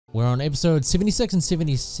We're on episode 76 and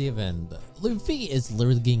 77. Luffy is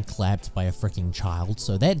literally getting clapped by a freaking child,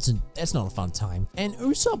 so that's not a fun time. And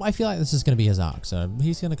Usopp, I feel like this is going to be his arc, so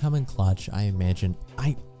he's going to come in clutch, I imagine.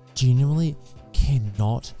 I genuinely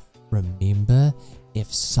cannot remember if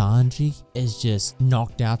Sanji is just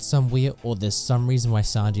knocked out somewhere or there's some reason why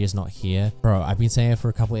Sanji is not here. Bro, I've been saying it for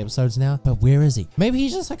a couple episodes now, but where is he? Maybe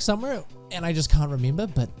he's just like somewhere and I just can't remember,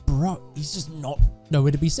 but bro, he's just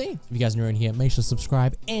nowhere to be seen. If you guys are new in here, make sure to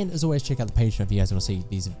subscribe, and as always, check out the Patreon if you guys want to see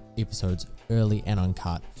these episodes early and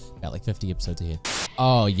uncut. Got like 50 episodes ahead.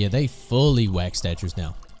 Oh yeah, they fully wax statues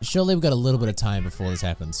now. Surely we've got a little bit of time before this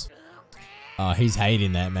happens. Oh, he's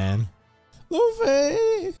hating that, man.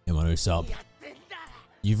 Luffy! Come on, Usopp.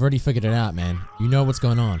 You've already figured it out, man. You know what's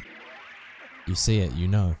going on. You see it, you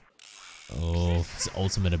know. Oh, it's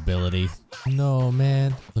ultimate ability. No,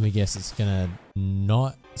 man. Let me guess, it's gonna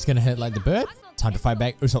hit like the bird? Time to fight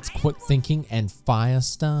back. Usopp's quick thinking and fire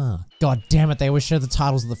star. God damn it, they always show the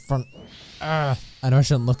titles at the front. I know I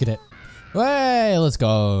shouldn't look at it. Hey, let's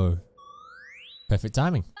go. Perfect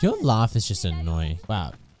timing. Your laugh is just annoying.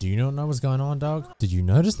 Wow, do you not know what's going on, dog? Did you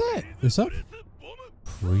notice that, Usopp?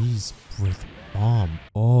 Freeze breath bomb.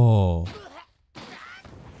 Oh.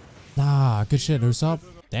 Nah, good shit, Usopp.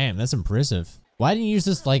 Damn, that's impressive. Why didn't you use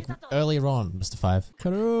this like earlier on, Mr. 5?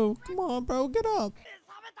 Karoo, come on, bro, get up.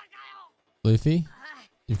 Luffy,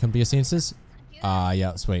 you come to your senses?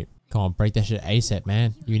 Yeah, sweet. Come on, break that shit ASAP,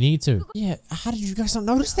 man. You need to. Yeah, how did you guys not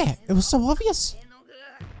notice that? It was so obvious.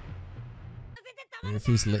 You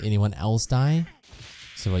refuse to let anyone else die?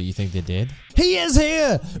 So what, you think they're dead? He is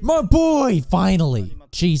here! My boy! Finally!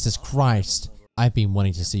 Jesus Christ. I've been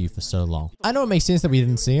wanting to see you for so long. I know it makes sense that we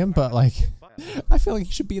didn't see him, but like, I feel like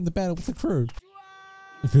he should be in the battle with the crew.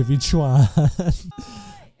 Vivi Chuan. I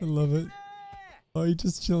love it. Oh, he's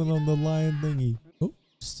just chilling on the lion thingy. Oh,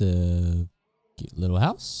 just a cute little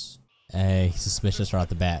house. Hey, suspicious right off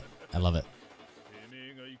the bat. I love it.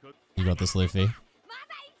 You got this, Luffy.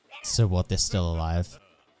 So what, they're still alive?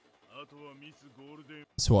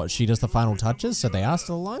 So what, she does the final touches, so they are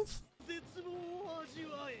still alive?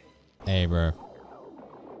 Hey, bro.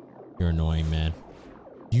 You're annoying, man.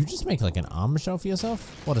 Do you just make like an armor shell for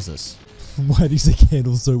yourself? What is this? Why is the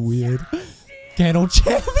candle so weird? Candle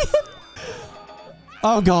champion?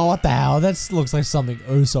 Oh god, what the hell? That looks like something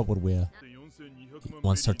Usopp would wear. He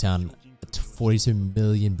once took down a 42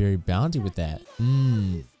 million berry bounty with that.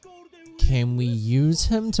 Can we use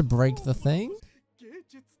him to break the thing?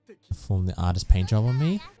 Perform the artist paint job on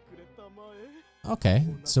me? Okay,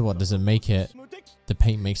 so what does it make it? The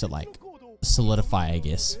paint makes it like solidify, I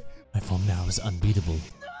guess. My form now is unbeatable.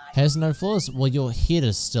 Has no flaws? Well, your head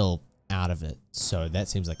is still out of it, so that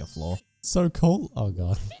seems like a flaw. So cool. Oh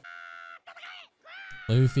god.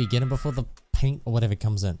 Luffy, get him before the paint or whatever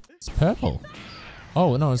comes in. It's purple.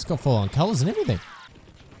 Oh no, it's got full on colors and everything.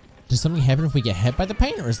 Does something happen if we get hit by the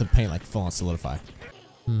paint, or is the paint like full on solidify?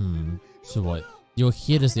 So what? Your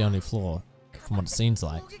head is the only flaw, from what it seems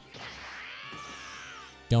like.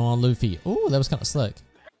 Go on, Luffy. Oh, that was kind of slick.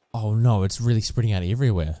 Oh no, it's really spreading out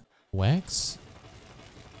everywhere. Wax?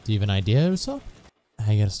 Do you have an idea, Usopp?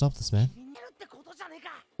 How you gonna stop this, man?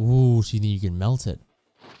 Ooh, so you can melt it.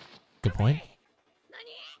 Good point.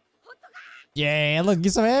 Yeah, look,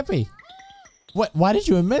 you're so happy. What? Why did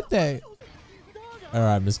you admit that?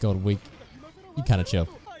 Alright, Miss Gold Week. You kind of chill.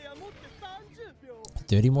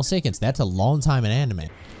 30 more seconds. That's a long time in anime.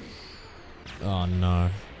 Oh no.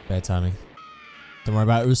 Bad timing. Don't worry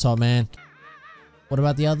about Usopp, man. What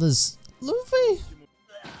about the others? Luffy?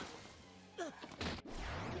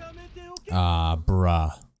 Ah,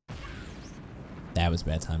 bruh. That was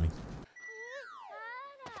bad timing.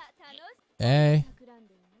 Hey.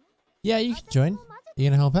 Yeah, you can join. You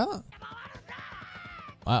gonna help out?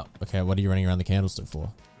 Wow. Okay, what are you running around the candlestick for?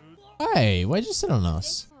 Hey, why'd you sit on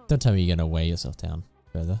us? Don't tell me you're gonna weigh yourself down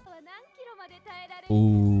further.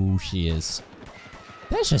 Ooh, she is.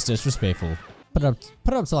 That's just disrespectful. Put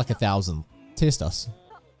it up to like 1,000. Test us.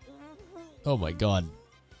 Oh my god.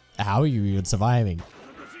 How are you even surviving?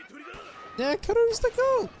 Yeah, Karu's the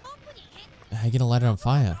goal. How are you gonna light it on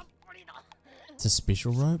fire? It's a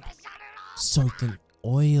special rope? Soaked in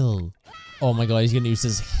oil. Oh my god, he's gonna use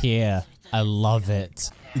his hair. I love it.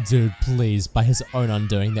 Dude, please, by his own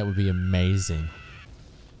undoing, that would be amazing.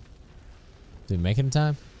 Did we make it in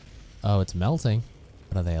time? Oh, it's melting.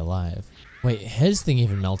 But are they alive? Wait, his thing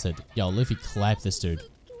even melted. Yo, Luffy, clap this dude.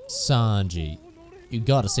 Sanji, you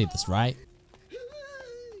gotta see this, right?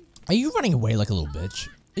 Are you running away like a little bitch?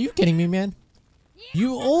 Are you kidding me, man?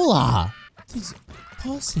 You all are. These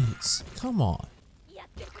pussies. Come on.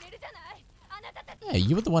 Hey,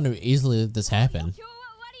 you were the one who easily let this happen.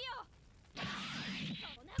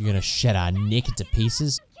 You're gonna shed our neck to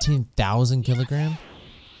pieces? 10,000 kilogram?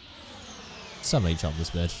 Somebody chop this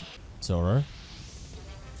bitch. Zoro.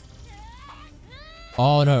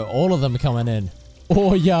 Oh no, all of them are coming in.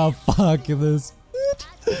 Oh yeah, fuck this.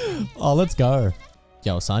 Oh, let's go.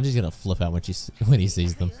 Yo, Sanji's gonna flip out when he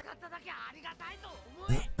sees them.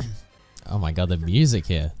 Oh my god, the music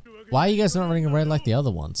here. Why are you guys not running around like the other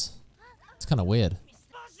ones? It's kind of weird.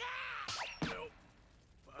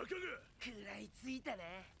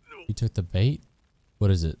 You took the bait?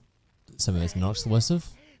 What is it? Something that's not explosive?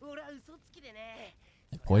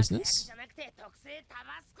 Poisonous?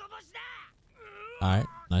 Alright,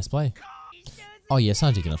 nice play. Oh yeah,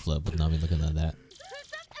 Sanji gonna flip, but not me looking at that.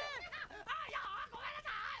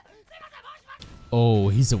 Oh,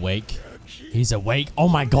 he's awake. He's awake. Oh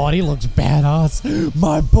my god, he looks badass.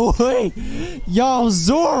 My boy! Yo,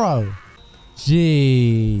 Zoro!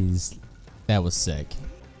 Jeez. That was sick.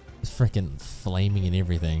 It's freaking flaming and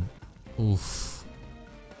everything. Oof.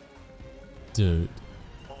 Dude.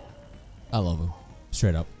 I love him.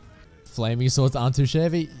 Straight up. Flaming swords aren't too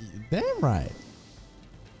shabby? Damn right.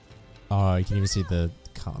 Oh, you can even see the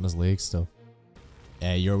cut on his leg still.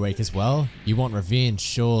 Yeah, you're awake as well? You want revenge,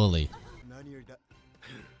 surely.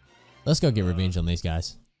 Let's go get revenge on these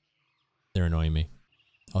guys. They're annoying me.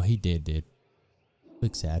 Oh, he did.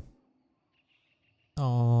 Look sad.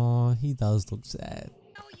 Oh, he does look sad.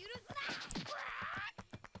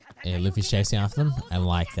 Yeah, Luffy's chasing after them. I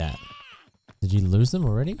like that. Did you lose them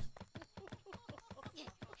already?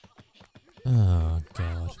 Oh,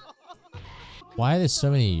 God. Why are there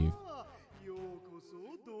so many of you?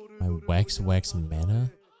 My wax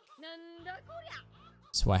mana?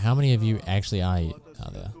 So wait, how many of you actually are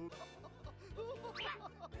there?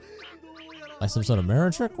 Like some sort of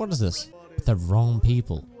mirror trick? What is this? The wrong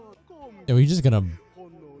people. Are we just gonna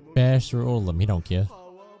bash through all of them? He don't care.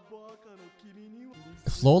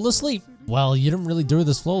 Flawlessly? Well, you didn't really do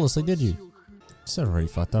this flawlessly, did you? Sort of already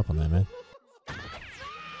fucked up on that, man.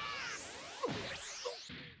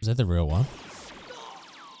 Is that the real one?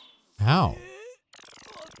 How?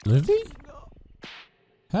 Levy?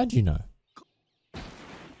 How'd you know?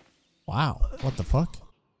 Wow, what the fuck?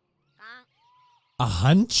 A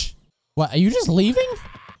hunch? What, are you just leaving?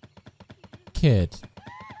 Kid.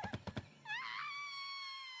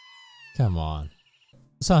 Come on.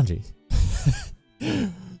 Sanji.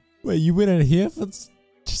 Wait, you went in here for just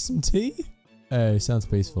some tea? Hey, sounds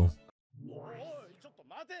peaceful.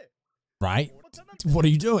 Right? What are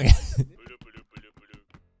you doing?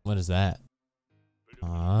 What is that?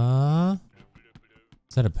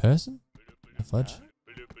 Is that a person? A fudge?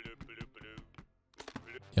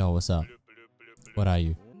 Yo, what's up? What are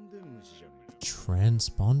you?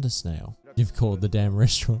 Transponder snail. You've called the damn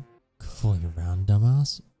restaurant. Fooling around,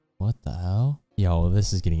 dumbass. What the hell? Yo,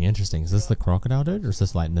 this is getting interesting. Is this the crocodile dude or is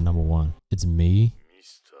this like the number one? It's me.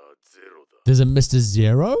 There's a Mr.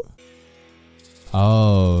 Zero?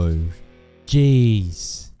 Oh,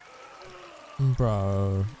 jeez.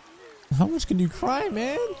 Bro. How much can you cry,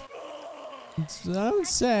 man? I'm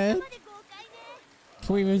sad.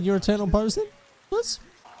 Can we move your eternal pose then? Please?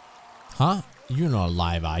 Huh? You're not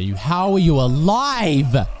alive, are you? How are you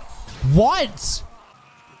alive? What?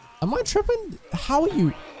 Am I tripping? How are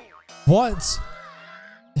you? What?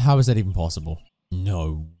 How is that even possible?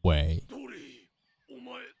 No way.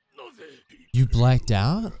 You blacked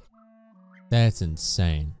out? That's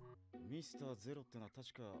insane.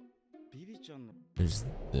 There's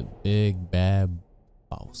the big bad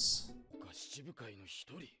boss.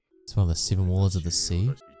 It's one of the 7 wars of the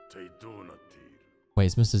sea. Wait,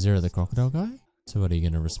 is Mr. Zero the crocodile guy? So what, are you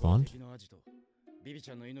gonna respond?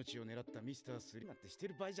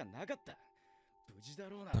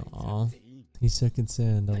 Aww, he's so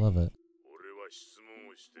concerned. I love it.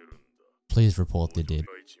 Please report they're dead.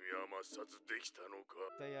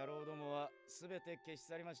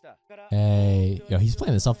 Hey, yo, he's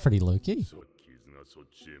playing this up pretty low-key.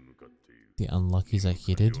 The unluckies are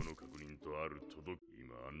headed.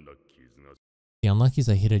 The unluckies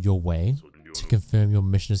are headed your way to confirm your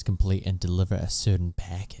mission is complete and deliver a certain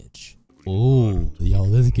package. Oh, yo,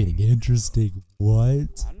 this is getting interesting.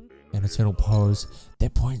 What? An eternal pose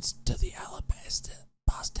that points to the alabaster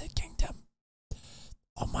bastard kingdom.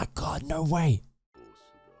 Oh my god, no way.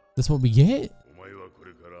 That's what we get?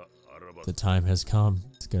 The time has come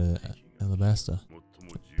to go to Alabaster.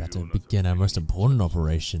 About to begin our most important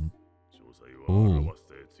operation. Ooh.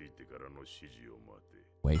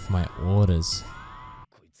 Wait for my orders.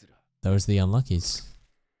 Those are the unluckies.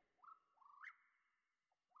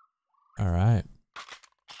 Alright.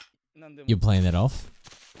 You're playing that off?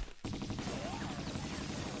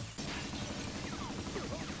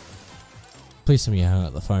 Please tell me you hung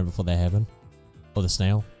up the phone before that happened. Or the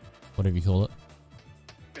snail. Whatever you call it.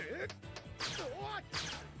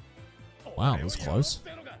 Wow, that was close.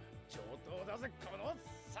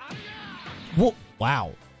 Whoa,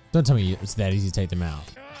 wow. Don't tell me it's that easy to take them out.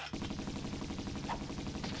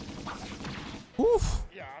 Oof.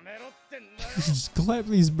 Just clap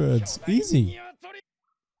these birds. Easy.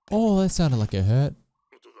 Oh, that sounded like it hurt.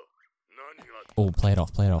 Oh, play it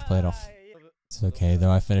off, play it off, play it off. It's okay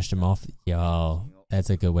though, I finished him off. Yo, that's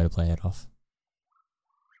a good way to play it off.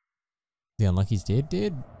 The unlucky's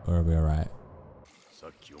dead? Or are we alright?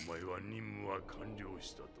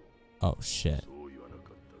 Oh shit.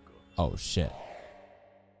 Oh shit.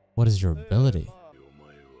 What is your ability?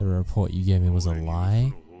 The report you gave me was a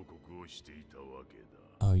lie?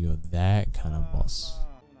 Oh, you're that kind of boss.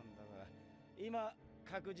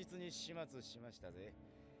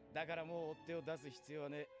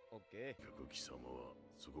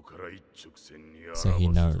 So he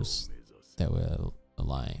knows that we're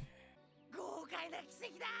lying.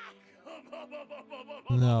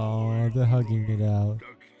 No, they're hugging it out.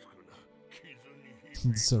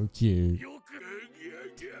 It's so cute.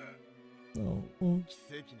 Oh.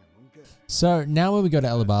 So now when we go to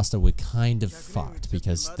Alabasta, we're kind of fucked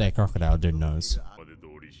because that crocodile dude knows.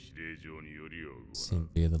 Same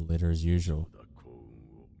via the letter as usual.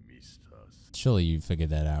 Surely you figured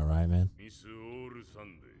that out, right, man?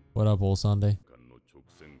 What up, all Sunday?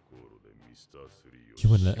 You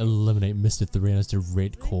want to eliminate Mr. 3 on his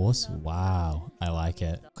direct course? Wow, I like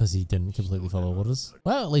it. Because he didn't completely follow orders.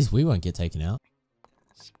 Well, at least we won't get taken out.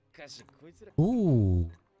 Ooh,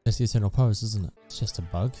 that's the eternal pose, isn't it? It's just a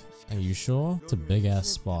bug. Are you sure? It's a big ass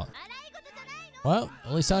spot. Well,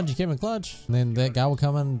 at least Sanji came in clutch. And then that guy will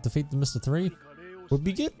come and defeat the Mr. 3. Would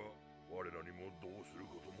be good.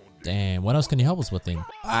 Damn, what else can you help us with then?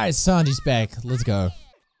 Alright, Sanji's back. Let's go.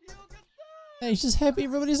 Hey, he's just happy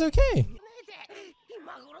everybody's okay.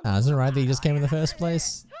 Isn't it right that he just came in the first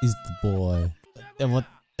place? He's the boy. And what?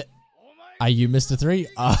 Are you Mr. 3?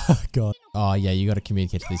 Oh, God. Oh, yeah, you gotta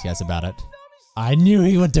communicate to these guys about it. I knew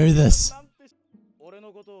he would do this.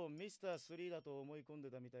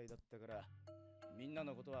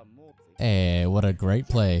 Hey, what a great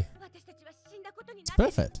play. It's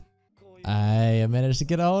perfect. I managed to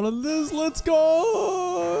get a hold of this. Let's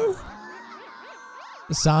go!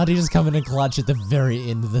 Sanji just coming in clutch at the very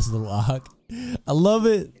end of this little arc. I love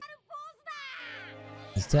it.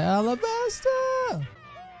 It's to Alabasta.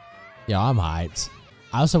 Yeah, I'm hyped.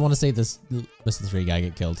 I also want to see this Mr. 3 guy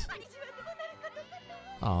get killed.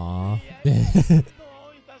 Aww.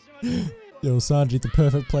 Yo, Sanji, the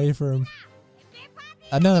perfect play for him.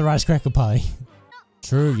 Another rice cracker pie.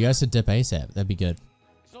 True, you guys should dip ASAP. That'd be good.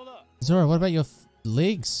 Zoro, what about your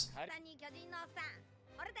legs?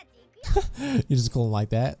 You just call them like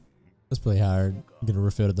that? That's pretty hard. I'm gonna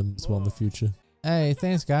refer to them as well in the future. Hey,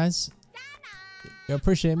 thanks guys. I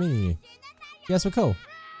appreciate meeting you. You guys were cool.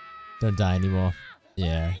 Don't die anymore.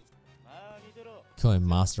 Yeah. Call him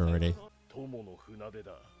master already.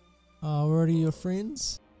 Oh, we're already your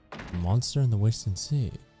friends? Monster in the Western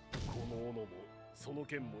Sea.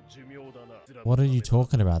 What are you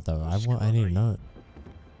talking about though? I need to know.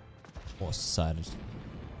 What's decided?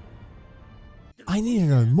 I need to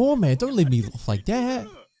know more, man. Don't leave me off like that.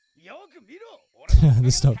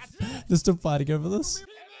 Let's stop fighting over this.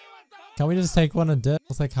 Can we just take one and dip?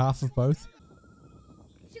 We'll take half of both.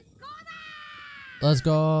 Let's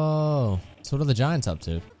go. So what are the giants up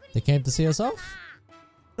to? They came to see us off?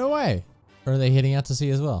 No way. Or are they heading out to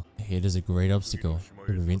sea as well? It is a great obstacle. It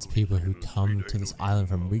prevents people who come to this island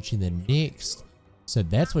from reaching their next. So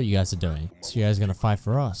that's what you guys are doing. So you guys are gonna fight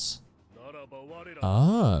for us.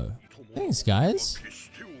 Oh. Thanks, guys.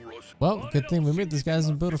 Well, good thing we met these guys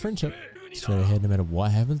and built a friendship. Straight ahead no matter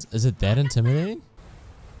what happens. Is it that intimidating?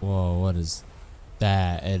 Whoa, what is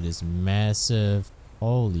that? It is massive.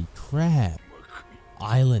 Holy crap.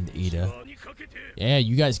 Island eater. Yeah,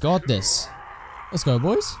 you guys got this. Let's go,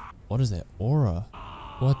 boys. What is that aura?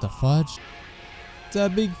 What the fudge? It's a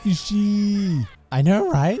big fishy. I know,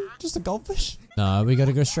 right? Just a goldfish. No, we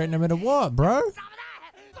gotta go straight no matter what, bro.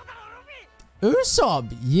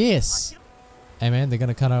 Usopp, yes. Hey man, they're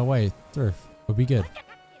gonna cut our way through. We'll be good.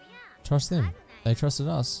 Trust them. They trusted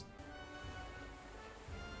us.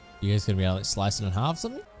 You guys gonna be able to slice it in half or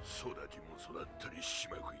something?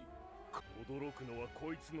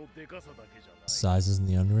 Size isn't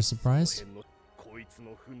the only surprise.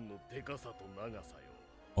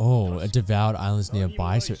 Oh, it devoured islands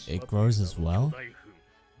nearby, so it grows as well?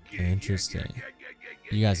 Interesting.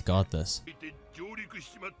 You guys got this.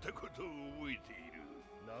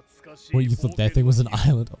 What, you thought that thing was an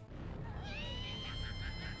island?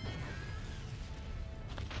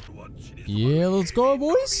 Yeah, let's go,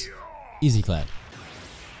 boys. Easy clap.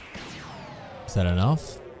 Is that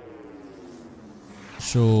enough?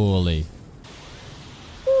 Surely.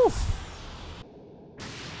 Oof.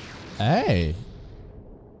 Hey.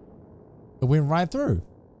 It went right through.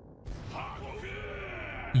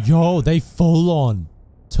 Yo, they full on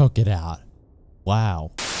took it out.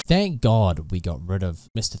 Wow. Thank God we got rid of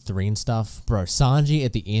Mr. 3 and stuff. Bro, Sanji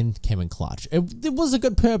at the end came in clutch. It was a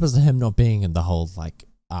good purpose of him not being in the whole, like,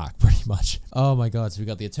 arc, pretty much. Oh my God, so we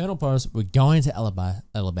got the Eternal Post. We're going to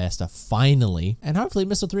Alabasta finally. And hopefully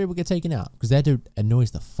Mr. 3 will get taken out, because that dude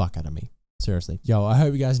annoys the fuck out of me. Seriously. Yo, I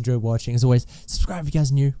hope you guys enjoyed watching. As always, subscribe if you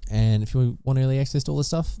guys are new. And if you want early access to all this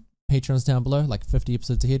stuff, Patreon's down below, like 50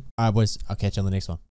 episodes ahead. Alright boys, I'll catch you on the next one.